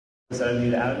That I'm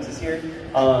new to Adams this year.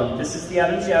 This is the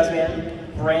Adams Jazz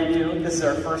Band, brand new. This is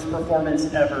our first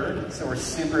performance ever, so we're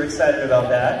super excited about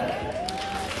that.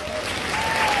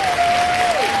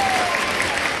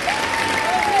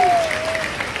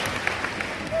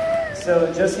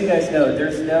 So just so you guys know,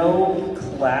 there's no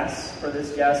class for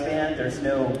this jazz band. There's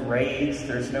no grades.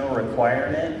 There's no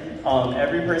requirement.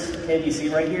 Every kid you see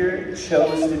right here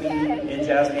chose to be in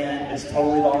jazz band. It's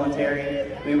totally voluntary.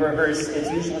 We rehearse, it's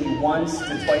usually once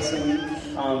to twice a week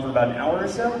for about an hour or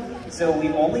so. So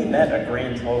we've only met a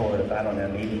grand total of, I don't know,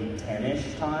 maybe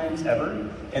 10-ish times ever.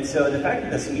 And so the fact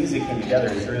that this music came together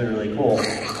is really, really cool.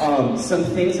 Some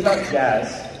things about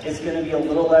jazz. It's going to be a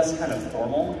little less kind of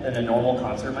formal than a normal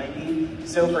concert might be.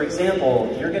 So for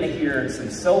example, you're going to hear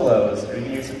some solos, or you're going to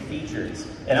hear some features.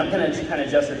 And I'm going to kind of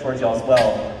gesture towards y'all as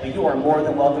well, but you are more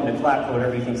than welcome to clap for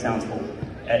whatever you think sounds cool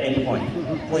at any point.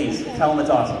 Please, tell them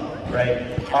it's awesome, right?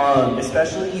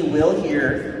 Especially you will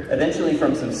hear eventually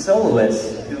from some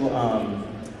soloists who,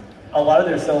 a lot of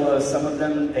their solos, some of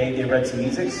them, they read some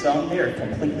music, some they are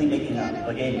completely making up,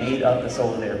 like they made up the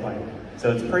solo they were playing.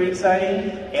 So it's pretty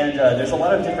exciting, and there's a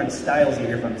lot of different styles you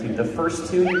hear from too. The first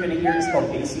tune you're going to hear is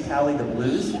called Baise-Cally the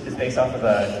Blues. It's based off of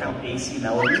Count Basie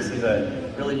melodies. He's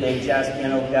a really big jazz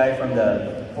piano guy from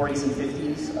the 40s and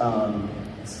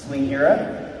 50s swing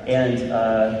era. And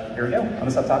here we go. I'm going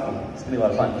to stop talking. It's going to be a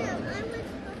lot of fun.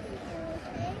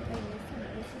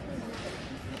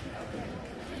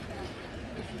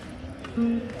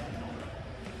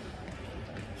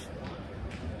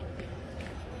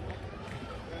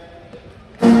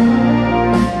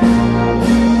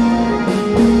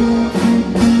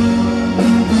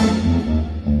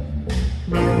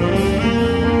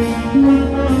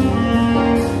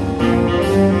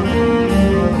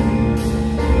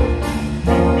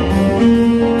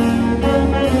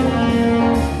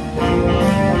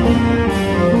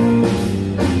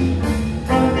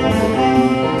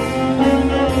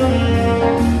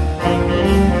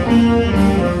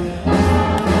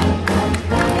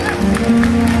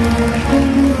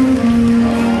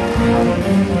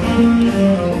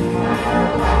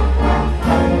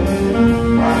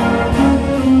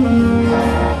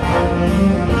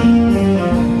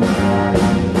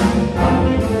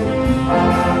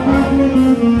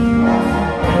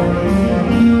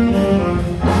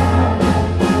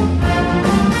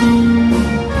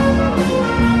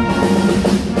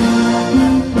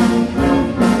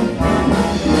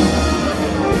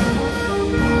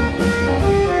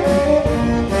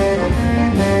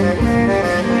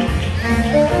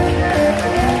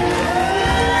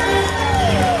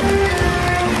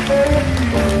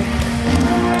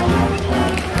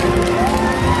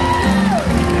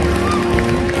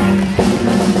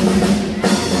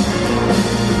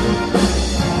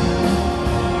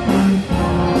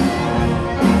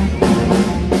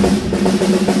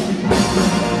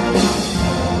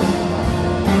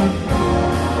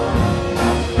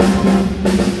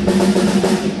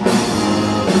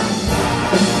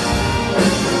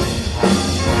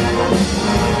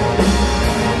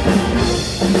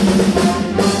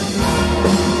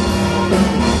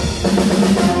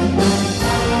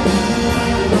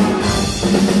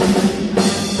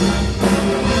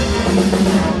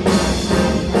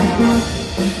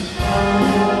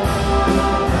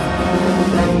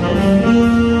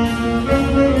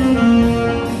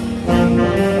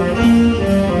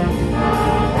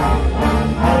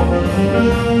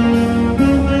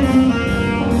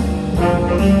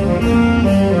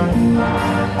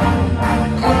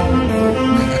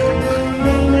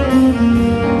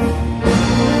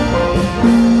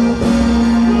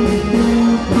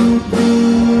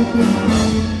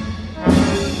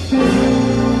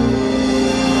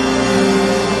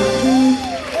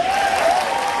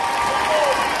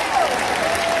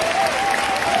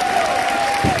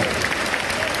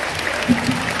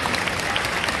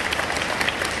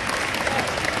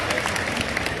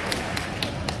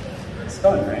 It's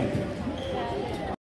fun, right?